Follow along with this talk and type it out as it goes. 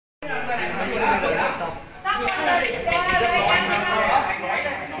Xin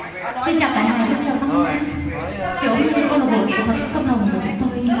chào cả hai, chào Văn Giang. Kiểu câu lạc bộ nghệ thuật sông Hồng của chúng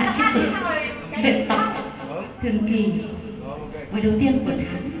tôi lại tiếp tục luyện tập thường kỳ buổi đầu tiên của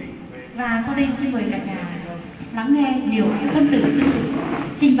tháng. Và sau đây xin mời cả nhà lắng nghe điều phân tử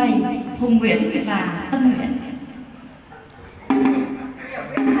trình bày Hùng Nguyễn và Tâm Nguyễn.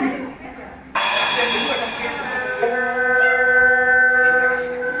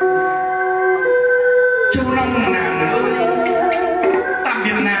 Châu Long nàng ơi, tạm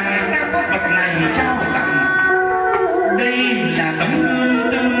biệt nàng ta có vật này trao tặng. Đây là tấm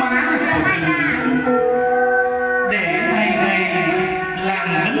gương tư má để ngày ngày làng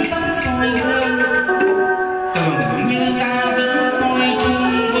vẫn tóc soi gương, tưởng như ta vẫn soi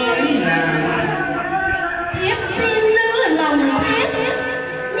chung với nàng. Thiếp xin giữ lòng thiếp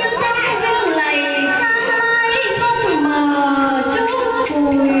như tấm gương lầy sáng mai không mờ chút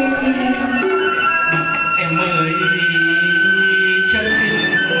bụi. Em ơi, chân xin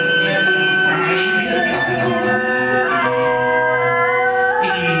em phải biết lòng.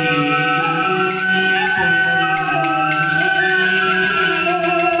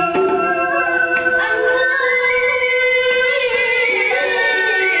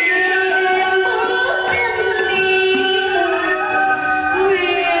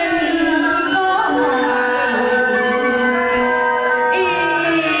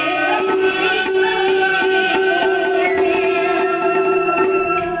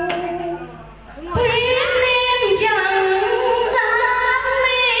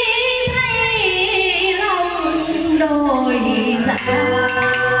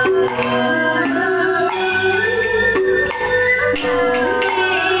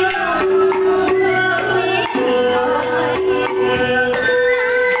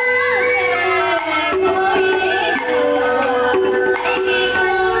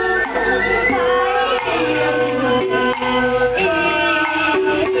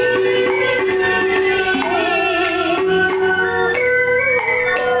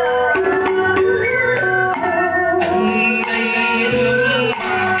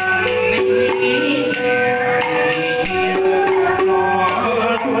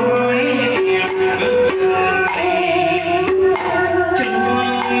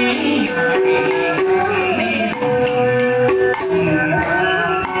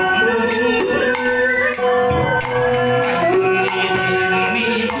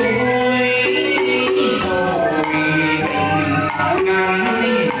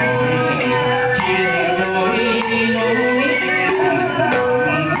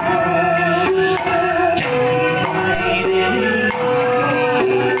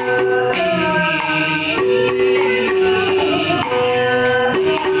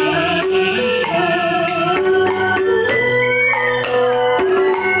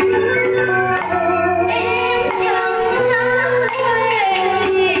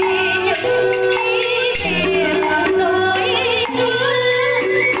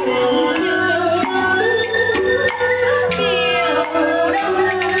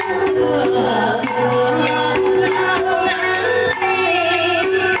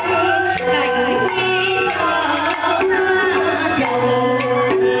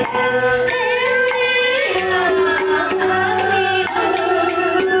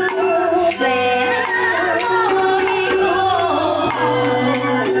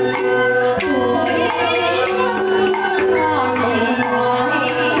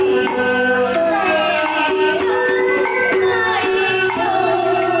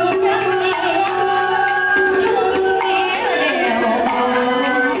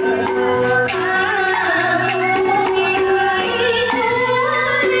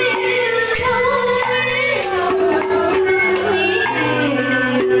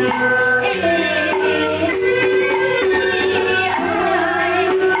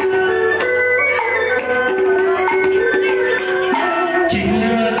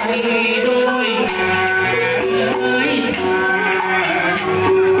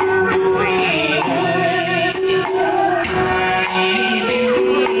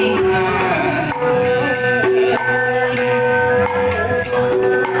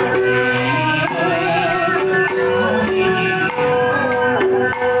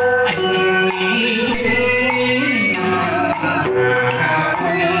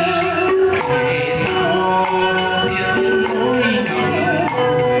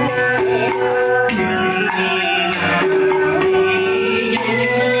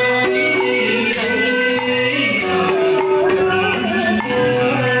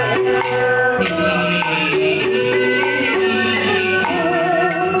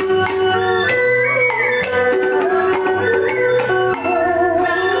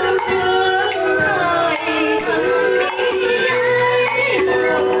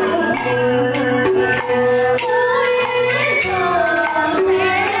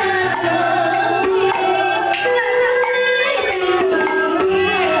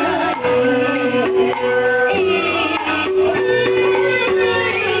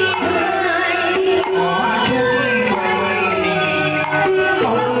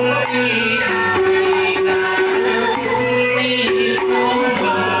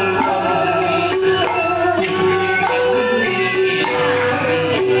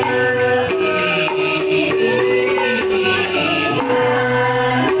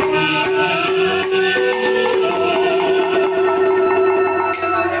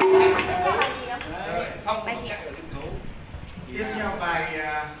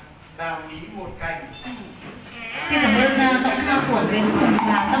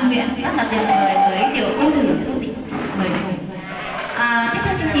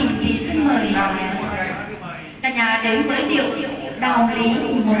 trình thì xin mời cả nhà đến với điệu Đào Lý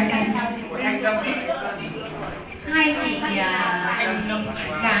một cánh. Hai chị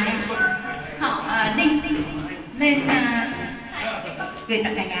gái họ Đinh lên gửi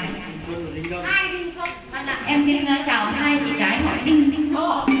tặng cả nhà. Em xin chào hai chị gái họ Đinh.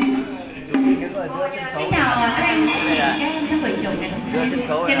 Xin chào các anh chị em trong buổi chiều ngày hôm nay.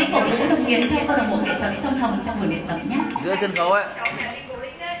 Trên lĩnh cổ vũ đồng nghiệp cho câu lạc bộ nghệ thuật Sông Hồng trong buổi luyện tập nhé. Giữa sân khấu ấy.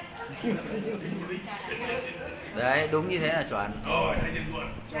 Đấy, đúng như thế là chuẩn.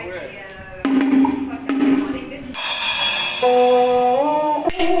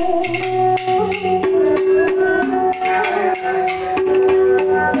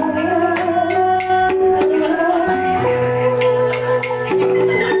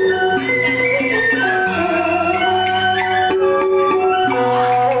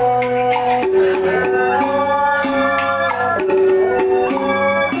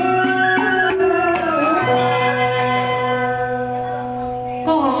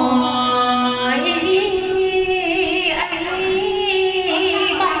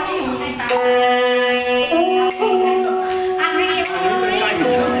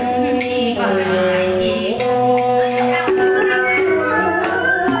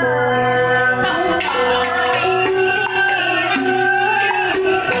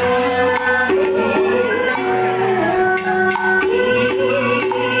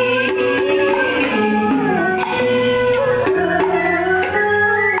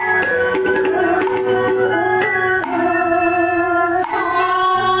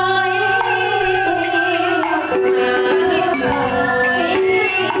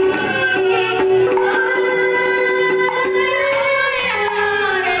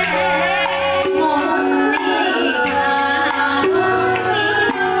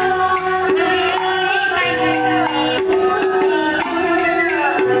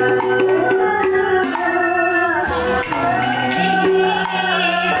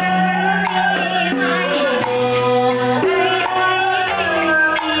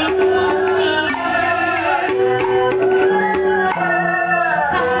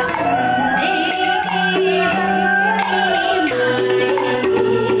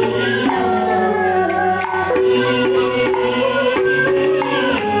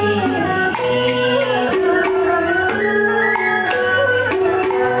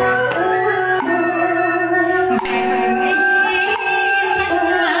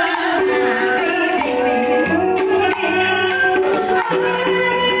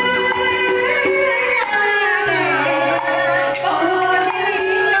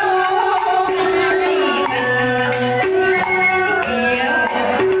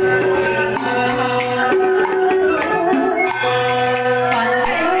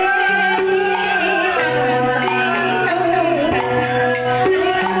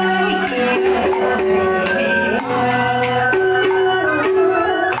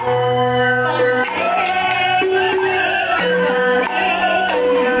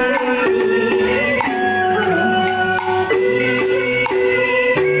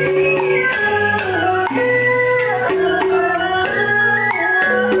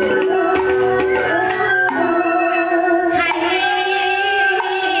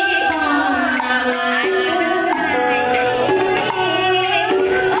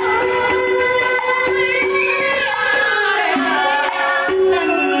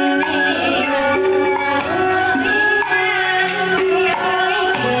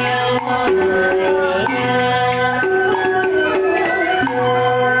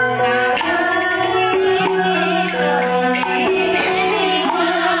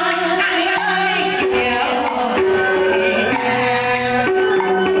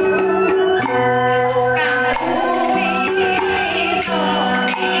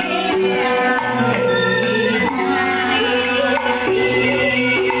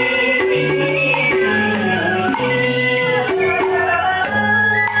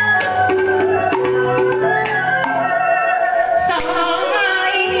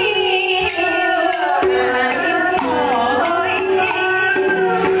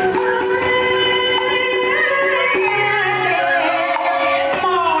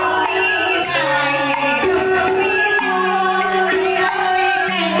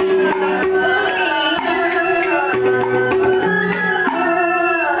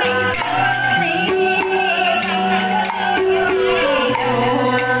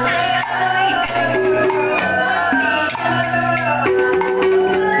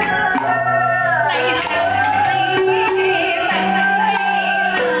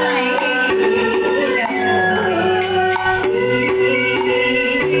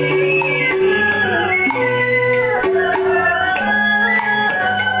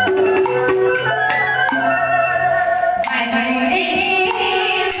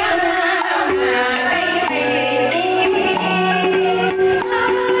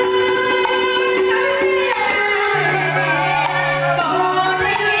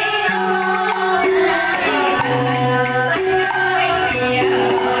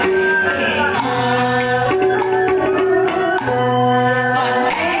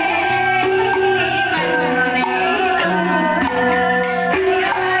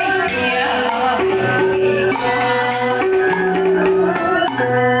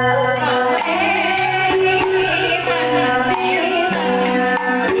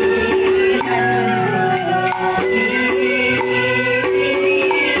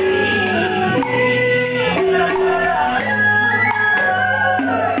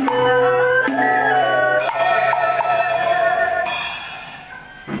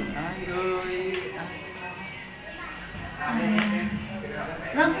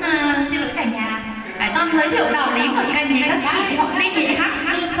 Vâng, giới thiệu đạo lý một em nhé, các chị họ thích chị hát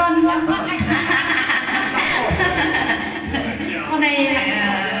du xuân. Hôm nay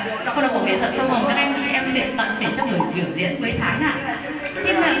câu lạc bộ nghệ thuật sông Hồng các em luyện tập để cho buổi biểu diễn cuối tháng ạ.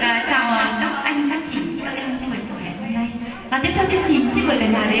 Xin được chào các anh, các chị, các em trong buổi chiều hè hôm nay. Và tiếp theo chương trình xin mời cả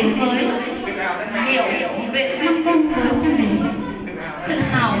nhà đến với điệu luyện Nam Cung với tiêu đề Tự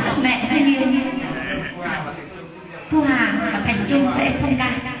hào đất mẹ Hưng Yên. Thu Hà và Thành Trung sẽ xông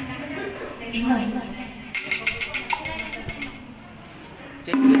ca. Kính mời.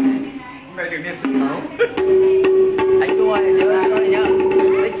 Về được niên sân khấu. Anh Chu ơi, nhớ ra thôi nhá.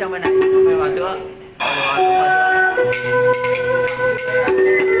 Tích trong bên này, về vào sữa.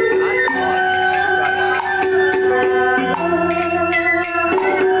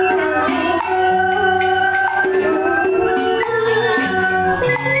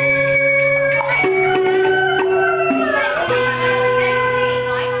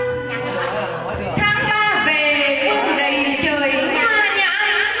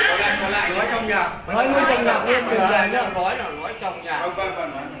 Nói nuôi trong nhạc luôn, đừng về nhá. Nói trong nhạc.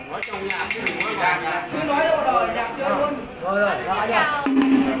 Nói trong nhạc chứ đừng nói ngoài nhạc. Cứ nói đâu rồi, nhạc chưa luôn. Rồi, rõ nhá.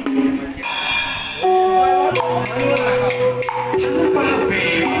 Tháng ba về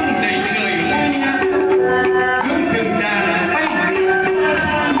đầy trời mây nhang, hương từng đàn bay xa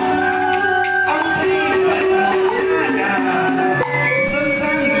xa. Ông xây vẫn hoa đà, dân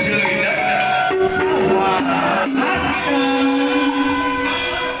gian trời đất sao hòa hát ca.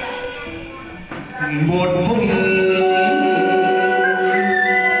 Một vùng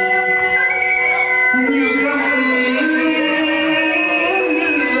như gấm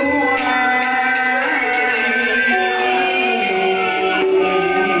như hoa,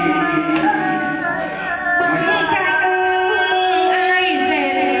 bức tranh ai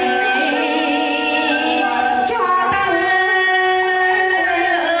dệt cho ta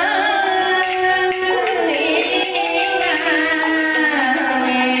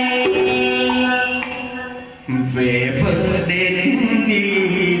về vợ đến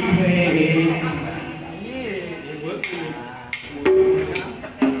đi quê.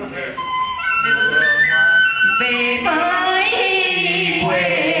 về với quê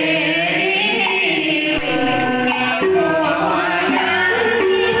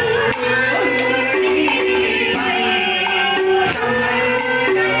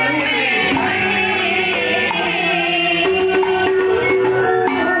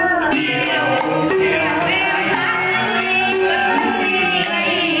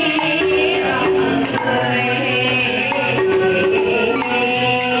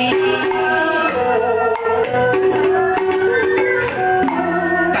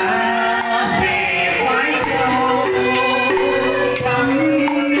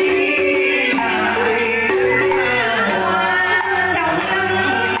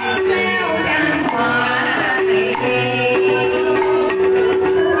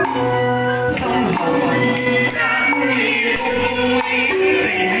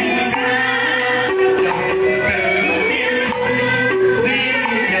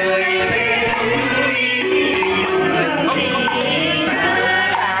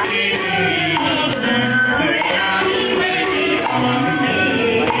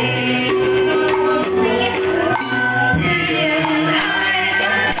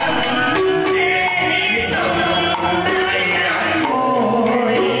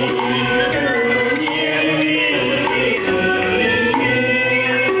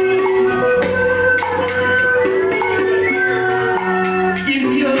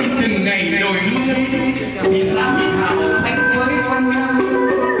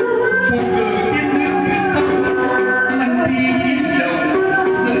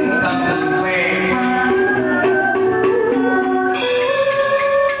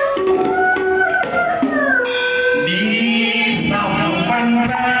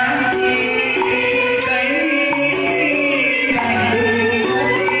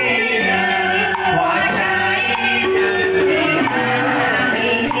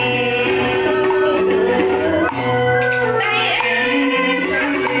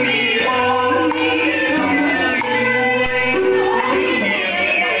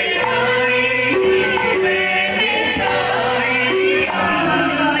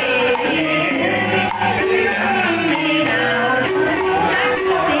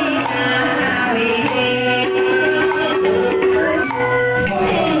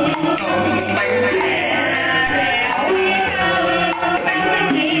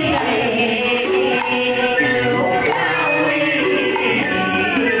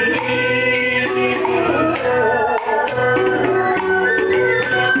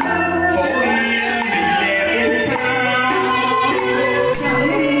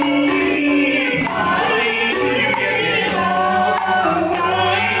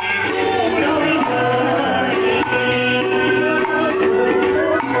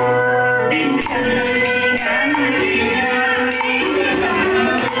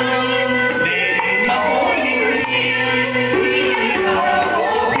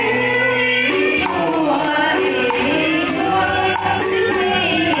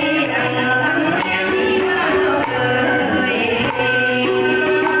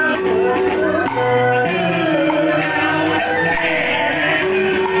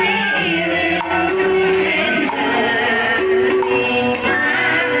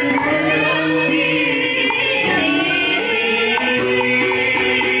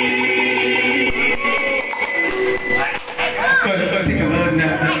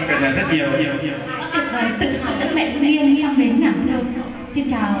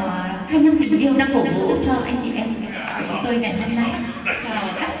xin chào 25 tình yêu đang cổ vũ cho anh chị em chúng tôi ngày hôm nay. Chào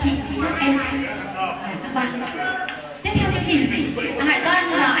các chị các em các bạn. Tiếp theo chương trình Hải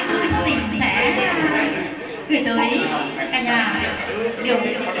Toan và anh Hưng Gia Đình sẽ gửi tới cả nhà điều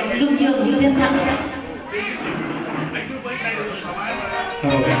lưu trường duyên phận.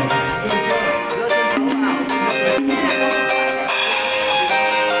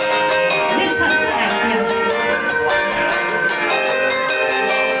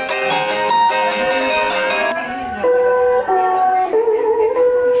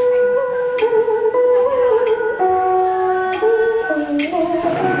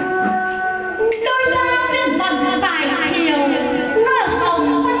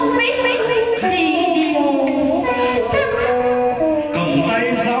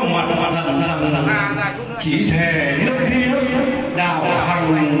 Chỉ thề nước biếc đào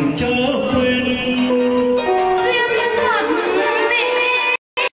hành chớ quên.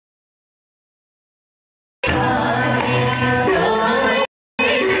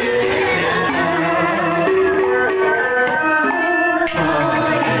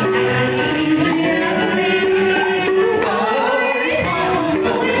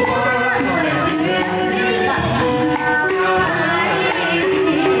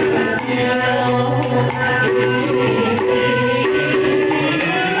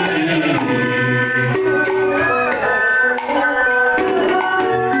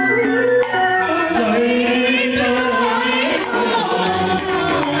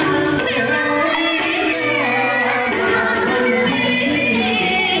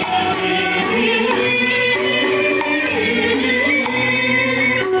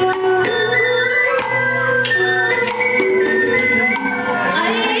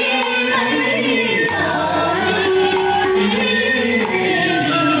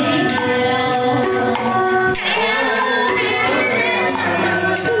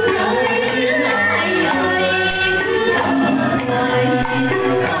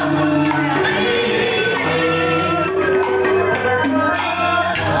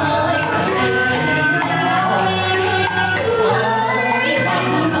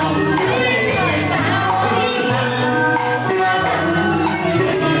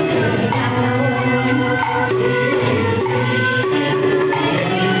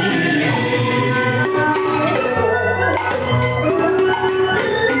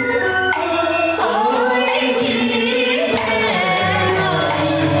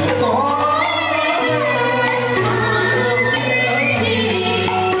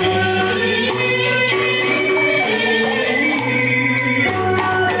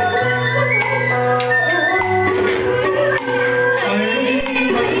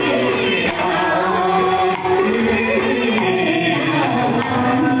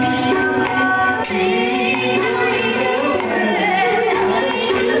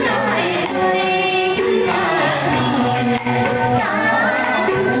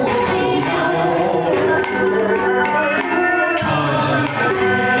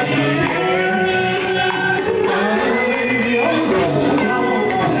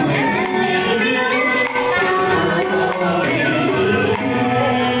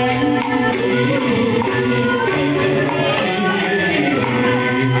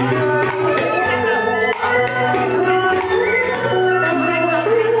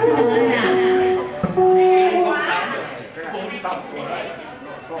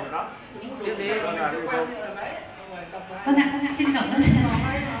 Vâng ạ, xin cảm ơn.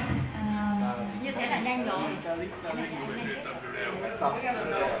 Như thế là nhanh rồi. Theo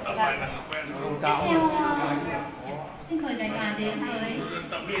xin mời đại ca đến với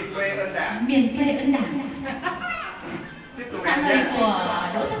miền quê Ân Đảng. Miền quê Ân Đảng. Trả lời của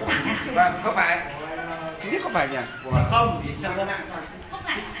Đỗ Sắc Sản ạ. Vâng, có phải. Không biết có phải nhỉ? Không, Không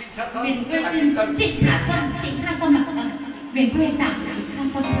phải. Miền quê Trịnh Hà Sâm, Trịnh Hà Sâm ạ. Miền quê Đảng Hà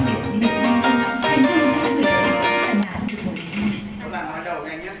Sâm của mình. Miền quê sẽ gửi đến cả nhà trong cuộc sống. Các bạn nói đầu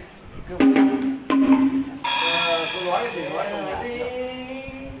nhanh nhé. Cô nói thì nói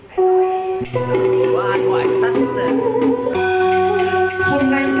có ai gọi người ta trước này. Hôm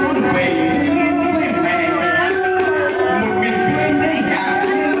nay con về với mẹ, một miền quê đầy nhà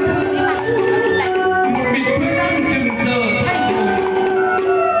yêu thương, một miền quê đang từng giờ thay đổi,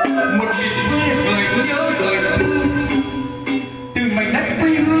 một miền quê vời nhớ đời thương. Từ mảnh đất quê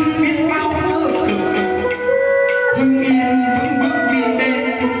hương biết bao cơ cực, Hưng Yên vững bước đi lên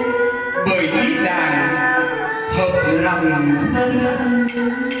bởi ý đảng hợp lòng dân.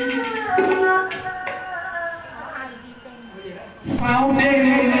 Sao đêm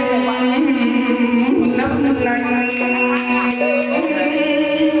lấp lánh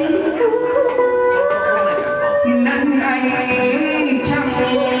nắng anh trăng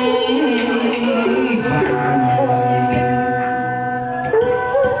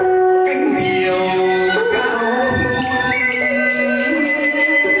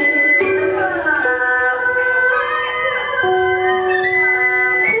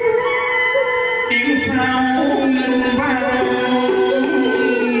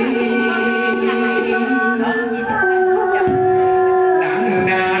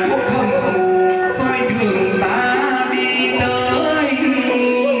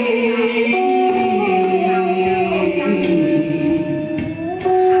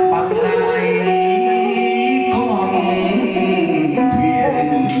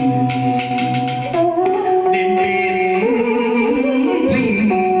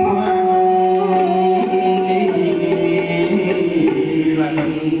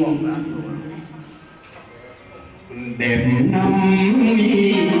đẹp năm